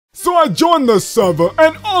So I joined the server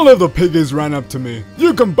and all of the piggies ran up to me.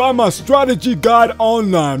 You can buy my strategy guide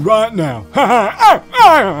online right now.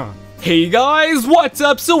 Hey guys, what's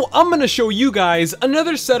up? So I'm gonna show you guys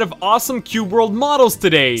another set of awesome Cube World models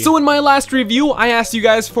today. So in my last review, I asked you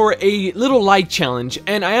guys for a little like challenge,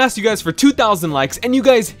 and I asked you guys for 2,000 likes, and you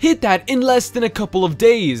guys hit that in less than a couple of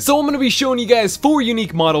days. So I'm gonna be showing you guys 4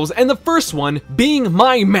 unique models, and the first one being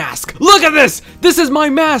my mask. Look at this! This is my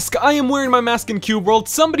mask! I am wearing my mask in Cube World.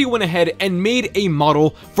 Somebody went ahead and made a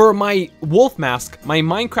model for my wolf mask, my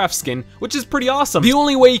Minecraft skin, which is pretty awesome. The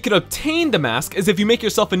only way you can obtain the mask is if you make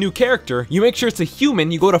yourself a new character. You make sure it's a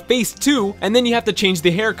human, you go to phase 2, and then you have to change the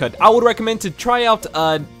haircut. I would recommend to try out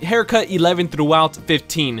haircut 11 throughout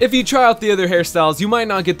 15. If you try out the other hairstyles, you might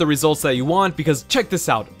not get the results that you want, because check this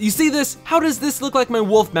out. You see this? How does this look like my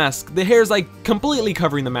wolf mask? The hair is like completely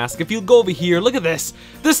covering the mask. If you go over here, look at this.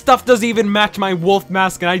 This stuff doesn't even match my wolf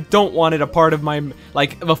mask, and I don't want it a part of my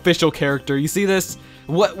like official character. You see this?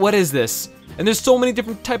 What is this? And there's so many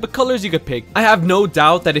different type of colors you could pick. I have no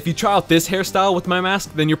doubt that if you try out this hairstyle with my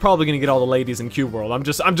mask, then you're probably gonna get all the ladies in Cube World. I'm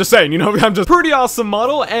just saying, you know, I'm just pretty awesome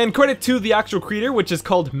model, and credit to the actual creator, which is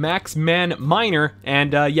called Maxman Miner,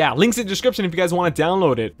 and yeah, links in the description if you guys want to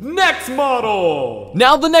download it. Next model!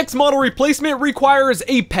 Now the next model replacement requires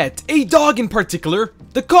a pet, a dog in particular,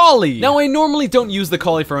 the collie. Now I normally don't use the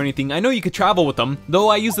collie for anything. I know you could travel with them, though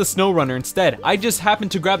I use the snow runner instead. I just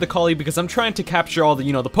happened to grab the collie because I'm trying to capture all the,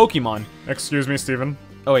 you know, the Pokemon. Excuse me, Steven.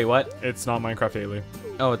 Oh wait, what? It's not Minecraft Daily.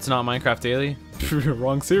 Oh, it's not Minecraft Daily?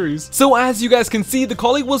 Wrong series. So as you guys can see, the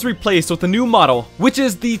collie was replaced with a new model, which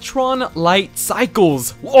is the Tron Light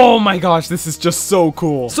Cycles. Oh my gosh, this is just so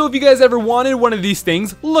cool. So if you guys ever wanted one of these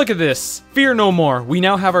things, look at this. Fear no more. We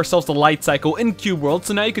now have ourselves a light cycle in Cube World,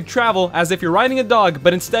 so now you could travel as if you're riding a dog,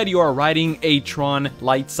 but instead you are riding a Tron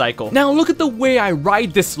Light Cycle. Now look at the way I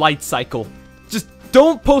ride this light cycle. Just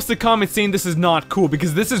don't post a comment saying this is not cool,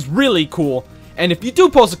 because this is really cool. And if you do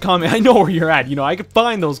post a comment, I know where you're at. You know, I can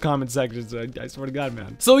find those comment sections. I swear to God,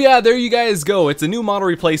 man. So yeah, there you guys go. It's a new model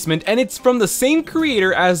replacement, and it's from the same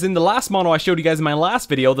creator as in the last model I showed you guys in my last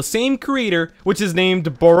video. The same creator, which is named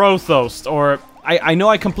Borothos, or I know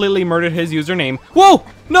I completely murdered his username. Whoa!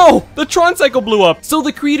 No! The Tron cycle blew up! So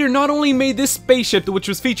the creator not only made this spaceship, which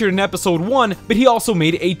was featured in episode 1, but he also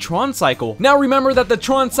made a Tron cycle. Now remember that the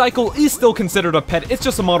Tron cycle is still considered a pet. It's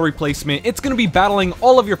just a model replacement. It's gonna be battling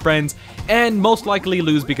all of your friends, and most likely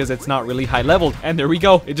lose because it's not really high leveled. And there we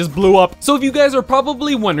go, it just blew up. So if you guys are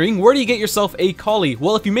probably wondering, where do you get yourself a collie?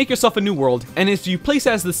 Well, if you make yourself a new world, and if you place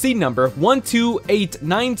as the seed number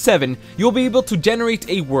 12897, you'll be able to generate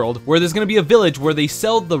a world where there's gonna be a village where they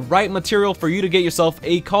sell the right material for you to get yourself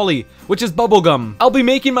a collie, which is bubblegum. I'll be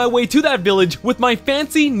making my way to that village with my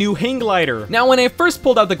fancy new hang glider. Now when I first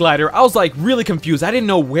pulled out the glider, I was like really confused. I didn't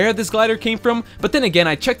know where this glider came from, but then again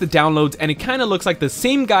I checked the downloads and it kind of looks like the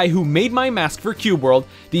same guy who made my mask for Cube World,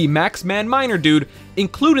 the Maxman Miner dude,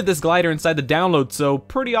 included this glider inside the download, so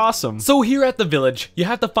pretty awesome. So here at the village, you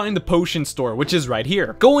have to find the potion store, which is right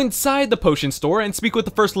here. Go inside the potion store and speak with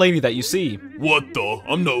the first lady that you see. What the?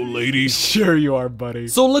 I'm no lady. Sure you are, buddy.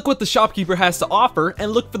 So look what the shopkeeper has to offer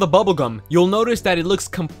and look for the bubblegum. You'll notice that it looks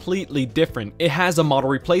completely different. It has a model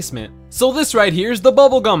replacement. So this right here is the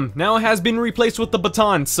bubblegum. Now it has been replaced with the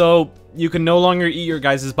baton, so you can no longer eat your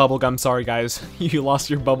guys' bubblegum. Sorry guys, you lost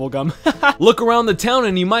your bubblegum. Look around the town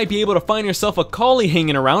and you might be able to find yourself a collie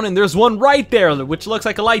hanging around, and there's one right there which looks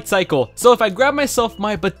like a light cycle. So if I grab myself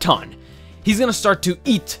my baton, he's gonna start to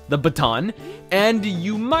eat the baton, and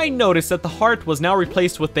you might notice that the heart was now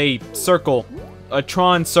replaced with a circle, a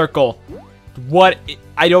Tron circle. What?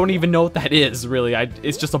 I don't even know what that is, really.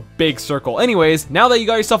 It's just a big circle. Anyways, now that you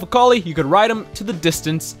got yourself a collie, you could ride him to the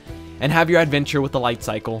distance and have your adventure with the light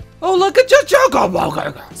cycle. Oh, look at your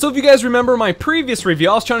choco. So if you guys remember my previous review,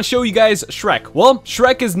 I was trying to show you guys Shrek. Well,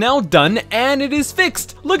 Shrek is now done and it is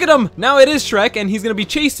fixed. Look at him. Now it is Shrek and he's gonna be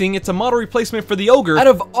chasing. It's a model replacement for the ogre. Out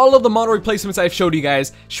of all of the model replacements I've showed you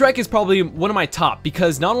guys, Shrek is probably one of my top,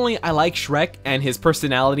 because not only I like Shrek and his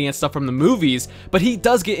personality and stuff from the movies, but he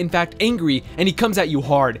does get in fact angry and he comes at you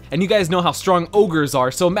hard. And you guys know how strong ogres are.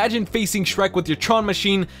 So imagine facing Shrek with your Tron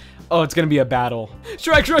machine. Oh, it's gonna be a battle.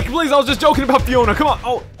 Shrek, please, I was just joking about Fiona. Come on.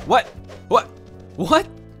 Oh, what?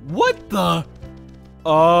 What the?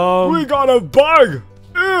 We got a bug.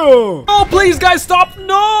 Ew. Oh, please, guys, stop.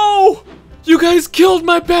 No! You guys killed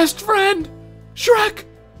my best friend. Shrek,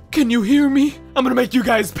 can you hear me? I'm gonna make you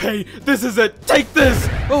guys pay. This is it. Take this.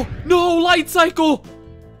 Oh, no, light cycle.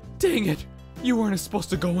 Dang it. You weren't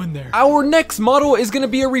supposed to go in there. Our next model is gonna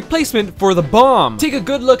be a replacement for the bomb. Take a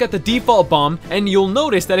good look at the default bomb, and you'll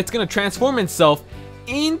notice that it's gonna transform itself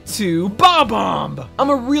into Bob-Omb. I'm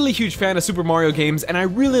a really huge fan of Super Mario games, and I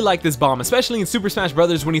really like this bomb, especially in Super Smash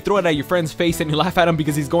Bros. When you throw it at your friend's face and you laugh at him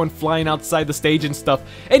because he's going flying outside the stage and stuff.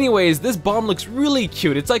 Anyways, this bomb looks really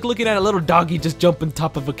cute. It's like looking at a little doggy just jump on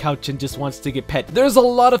top of a couch and just wants to get pet. There's a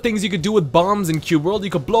lot of things you could do with bombs in Cube World. You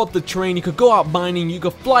could blow up the train, you could go out mining, you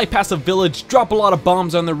could fly past a village, drop a lot of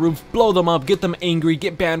bombs on the roof, blow them up, get them angry,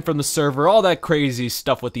 get banned from the server, all that crazy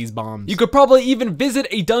stuff with these bombs. You could probably even visit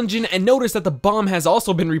a dungeon and notice that the bomb has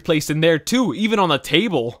also been replaced in there too, even on the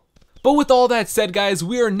table. But with all that said, guys,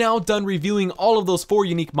 we are now done reviewing all of those 4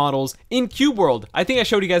 unique models in Cube World. I think I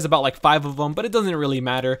showed you guys about like 5 of them, but it doesn't really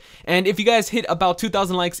matter. And if you guys hit about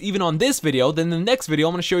 2,000 likes even on this video, then the next video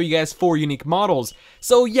I'm going to show you guys 4 unique models.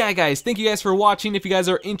 So yeah, guys, thank you guys for watching. If you guys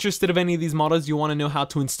are interested in any of these models, you want to know how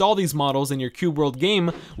to install these models in your Cube World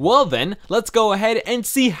game, well then, let's go ahead and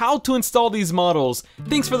see how to install these models.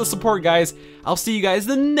 Thanks for the support, guys. I'll see you guys in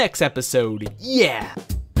the next episode. Yeah!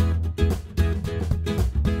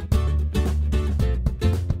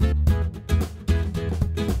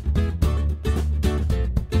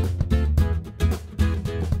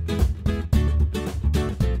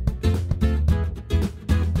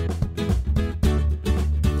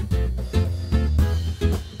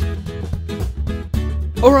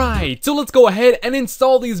 Alright, so let's go ahead and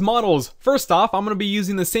install these models. First off, I'm going to be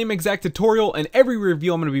using the same exact tutorial in every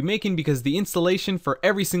review I'm going to be making because the installation for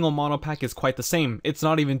every single model pack is quite the same. It's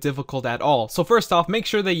not even difficult at all. So first off, make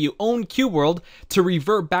sure that you own Cube World to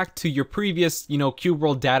revert back to your previous, Cube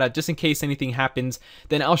World data just in case anything happens.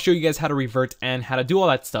 Then I'll show you guys how to revert and how to do all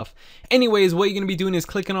that stuff. Anyways, what you're going to be doing is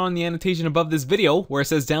clicking on the annotation above this video where it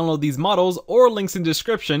says download these models or links in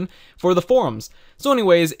description for the forums. So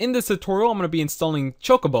anyways, in this tutorial, I'm going to be installing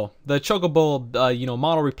Chocobo, the Chocobo,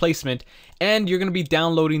 model replacement, and you're going to be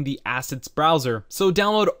downloading the assets browser. So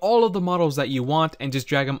download all of the models that you want and just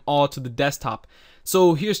drag them all to the desktop.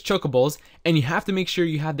 So here's Chocobos, and you have to make sure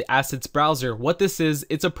you have the assets browser. What this is,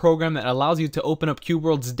 it's a program that allows you to open up Cube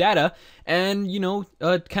World's data and,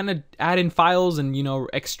 kind of add in files and,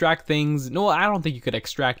 extract things. No, I don't think you could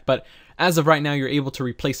extract, but as of right now, you're able to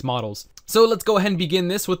replace models. So let's go ahead and begin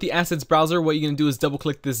this with the assets browser. What you're going to do is double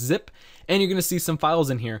click this zip and you're going to see some files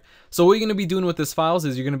in here. So what you're going to be doing with this files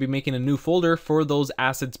is you're going to be making a new folder for those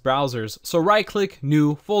assets browsers. So right click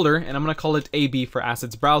new folder and I'm going to call it AB for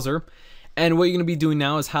assets browser. And what you're going to be doing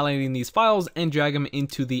now is highlighting these files and drag them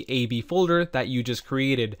into the AB folder that you just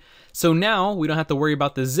created. So now we don't have to worry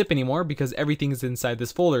about the zip anymore because everything is inside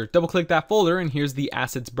this folder. Double click that folder and here's the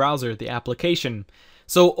assets browser, the application.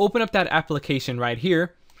 So open up that application right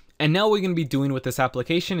here. And now what you're going to be doing with this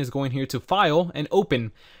application is going here to File and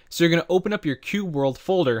Open. So you're going to open up your Cube World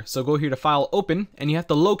folder. So go here to File, Open, and you have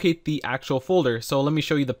to locate the actual folder. So let me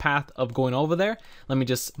show you the path of going over there. Let me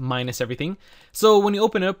just minus everything. So when you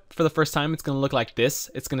open it up for the first time, it's going to look like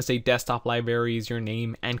this. It's going to say Desktop Libraries, your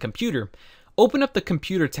name, and Computer. Open up the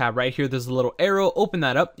Computer tab right here. There's a little arrow. Open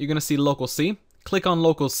that up. You're going to see Local C. Click on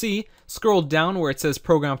Local C. Scroll down where it says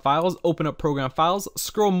Program Files. Open up Program Files.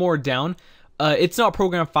 Scroll more down. It's not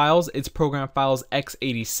Program Files, it's Program Files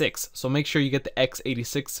x86. So make sure you get the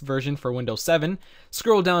x86 version for Windows 7.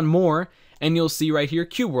 Scroll down more and you'll see right here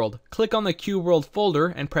Cube World. Click on the Cube World folder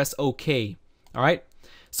and press OK. Alright,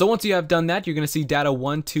 so once you have done that, you're going to see data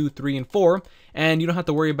 1, 2, 3, and 4. And you don't have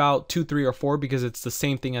to worry about 2, 3, or 4 because it's the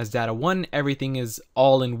same thing as data 1. Everything is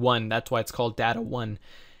all in one. That's why it's called data 1.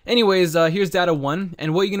 Anyways, here's data 1.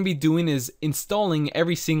 And what you're going to be doing is installing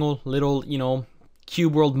every single little,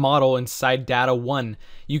 Cube World model inside data 1.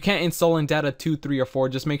 You can't install in data 2, 3, or 4.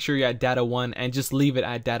 Just make sure you're at data 1 and just leave it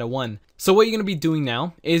at data 1. So what you're going to be doing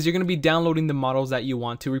now is you're going to be downloading the models that you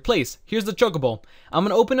want to replace. Here's the Chocobo. I'm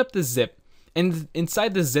going to open up the zip, and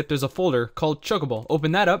inside the zip there's a folder called Chocobo.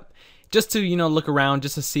 Open that up just to look around,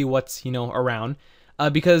 just to see what's around.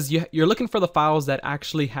 Because you're looking for the files that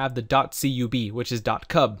actually have the .cub, which is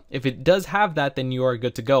 .cub. If it does have that, then you are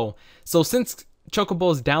good to go. So since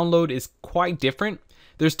Chocobo's download is quite different,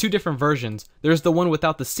 there's 2 different versions. There's the one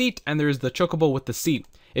without the seat and there's the Chocobo with the seat.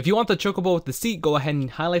 If you want the Chocobo with the seat, go ahead and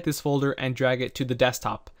highlight this folder and drag it to the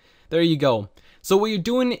desktop. There you go. So what you're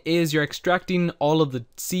doing is you're extracting all of the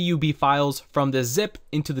CUB files from this zip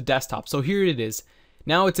into the desktop. So here it is.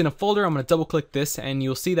 Now it's in a folder. I'm going to double click this and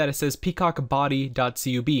you'll see that it says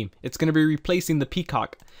peacockbody.cub. It's going to be replacing the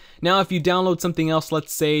peacock. Now if you download something else,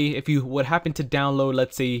 let's say if you would happen to download,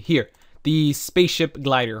 let's say here, the spaceship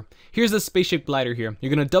glider. Here's the spaceship glider here.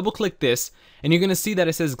 You're going to double click this and you're going to see that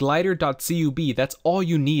it says glider.cub. That's all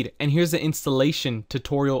you need. And here's the installation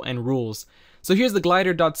tutorial and rules. So here's the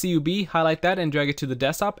glider.cub. Highlight that and drag it to the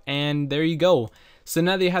desktop and there you go. So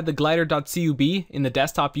now that you have the glider.cub in the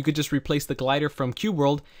desktop, you could just replace the glider from Cube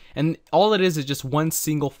World, and all it is just one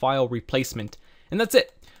single file replacement. And that's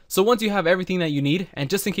it. So once you have everything that you need, and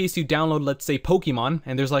just in case you download, let's say, Pokemon,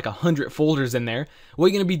 and there's like 100 folders in there, what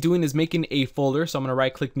you're going to be doing is making a folder. So I'm going to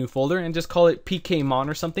right click new folder and just call it PKmon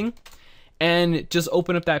or something. And just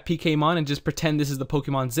open up that PKmon and just pretend this is the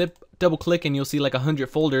Pokemon zip. Double click and you'll see like 100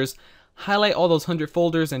 folders. Highlight all those 100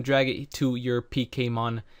 folders and drag it to your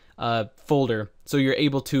PKmon folder. So you're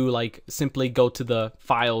able to like simply go to the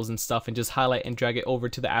files and stuff and just highlight and drag it over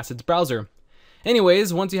to the assets browser.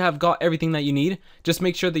 Anyways, once you have got everything that you need, just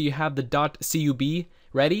make sure that you have the .cub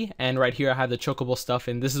ready. And right here I have the Chocobo stuff,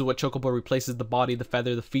 and this is what Chocobo replaces: the body, the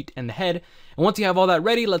feather, the feet, and the head. And once you have all that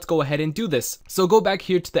ready, let's go ahead and do this. So go back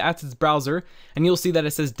here to the assets browser and you'll see that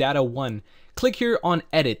it says data 1. Click here on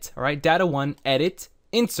edit, alright, data 1, edit,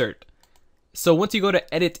 insert. So once you go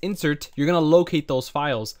to edit, insert, you're gonna locate those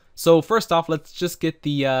files. So first off, let's just get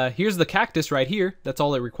the, here's the cactus right here. That's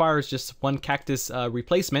all it requires, just one cactus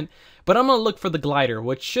replacement. But I'm gonna look for the glider,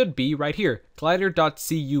 which should be right here,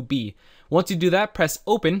 glider.cub. Once you do that, press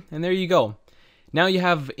open, and there you go. Now you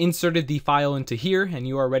have inserted the file into here, and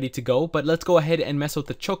you are ready to go. But let's go ahead and mess with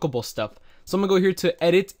the Chocobo stuff. So I'm gonna go here to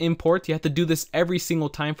edit, import. You have to do this every single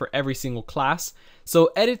time for every single class.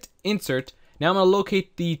 So edit, insert. Now I'm going to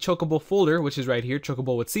locate the Chocobo folder, which is right here,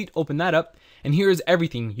 Chocobo with seat, open that up, and here is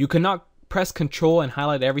everything. You cannot press Control and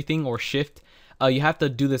highlight everything or Shift. You have to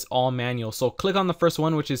do this all manual. So click on the first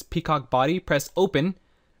one, which is Peacock Body, press Open,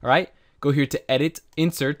 alright? Go here to Edit,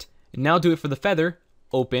 Insert, and now do it for the feather,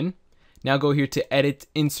 Open. Now go here to Edit,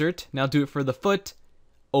 Insert, now do it for the foot,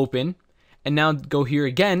 Open. And now go here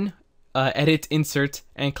again, edit, insert,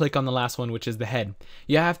 and click on the last one, which is the head.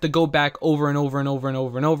 You have to go back over and over and over and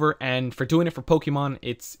over and over, and for doing it for Pokemon,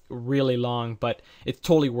 it's really long, but it's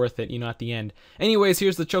totally worth it, you know, at the end. Anyways,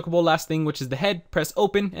 here's the Chocobo last thing, which is the head. Press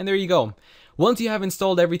open, and there you go. Once you have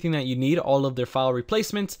installed everything that you need, all of their file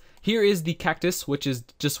replacements, here is the cactus, which is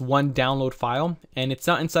just one download file, and it's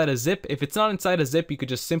not inside a zip. If it's not inside a zip, you could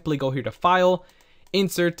just simply go here to File,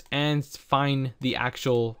 Insert, and find the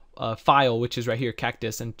actual file, which is right here,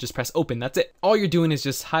 cactus, and just press open. That's it. All you're doing is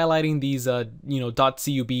just highlighting these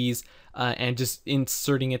 .cubs and just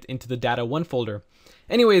inserting it into the data 1 folder.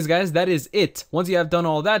 Anyways guys, that is it. Once you have done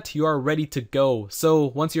all that, you are ready to go. So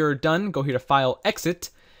once you're done, go here to File,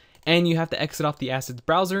 Exit, and you have to exit off the assets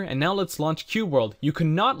browser. And now let's launch Cube World. You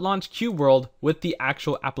cannot launch Cube World with the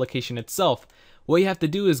actual application itself. What you have to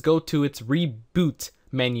do is go to its reboot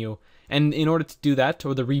menu. And in order to do that,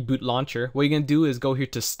 or the reboot launcher, what you're going to do is go here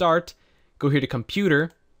to Start, go here to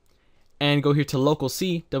Computer, and go here to Local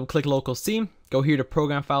C, double click Local C, go here to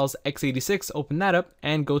Program Files x86, open that up,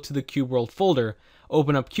 and go to the Cube World folder.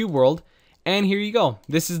 Open up Cube World, and here you go.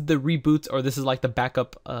 This is the reboot, or this is like the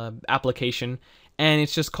backup application, and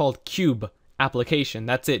it's just called Cube Application.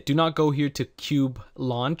 That's it. Do not go here to Cube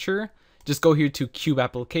Launcher. Just go here to Cube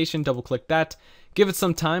Application, double click that, give it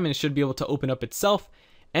some time, and it should be able to open up itself.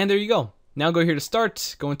 And there you go. Now go here to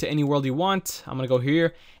Start, go into any world you want. I'm going to go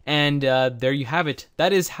here, and there you have it.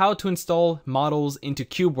 That is how to install models into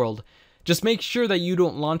Cube World. Just make sure that you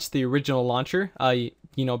don't launch the original launcher,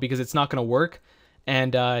 because it's not going to work.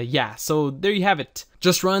 And yeah, so there you have it.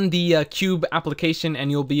 Just run the Cube application and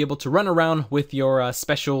you'll be able to run around with your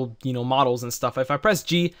special, models and stuff. If I press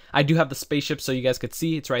G, I do have the spaceship, so you guys could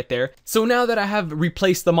see it's right there. So now that I have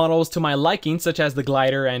replaced the models to my liking, such as the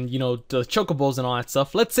glider and, the chocobos and all that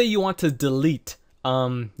stuff, let's say you want to delete,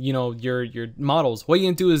 your models. What you're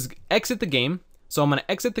gonna do is exit the game. So I'm gonna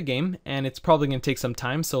exit the game, and it's probably gonna take some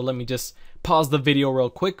time. So let me just pause the video real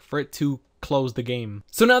quick for it to close the game.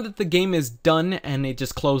 So now that the game is done and it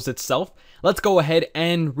just closed itself, let's go ahead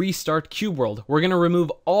and restart Cube World. We're gonna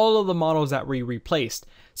remove all of the models that we replaced.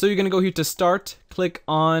 So you're gonna go here to Start, click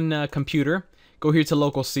on Computer, go here to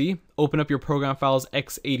Local C, open up your Program Files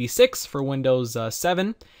x86 for Windows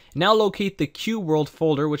 7. Now locate the Cube World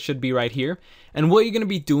folder, which should be right here. And what you're gonna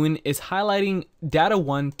be doing is highlighting data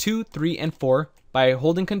 1, 2, 3, and 4 by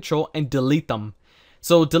holding Control and delete them.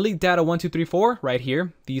 So delete data 1, 2, 3, 4 right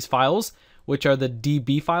here, these files, which are the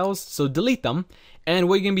DB files, so delete them. And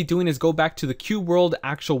what you're going to be doing is go back to the Cube World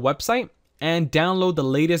actual website and download the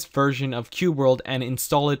latest version of Cube World and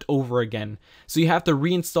install it over again. So you have to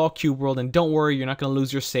reinstall Cube World, and don't worry, you're not going to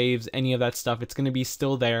lose your saves, any of that stuff. It's going to be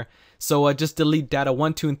still there. So just delete data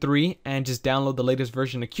 1, 2, and 3 and just download the latest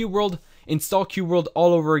version of Cube World. Install Cube World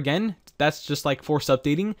all over again. That's just like force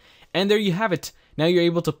updating. And there you have it. Now you're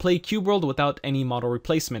able to play Cube World without any model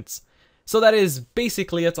replacements. So that is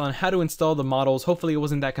basically it on how to install the models. Hopefully it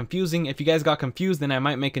wasn't that confusing. If you guys got confused, then I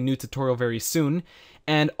might make a new tutorial very soon.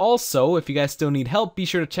 And also, if you guys still need help, be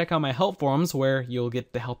sure to check out my help forums where you'll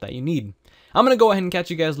get the help that you need. I'm gonna go ahead and catch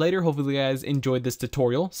you guys later. Hopefully you guys enjoyed this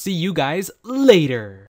tutorial. See you guys later.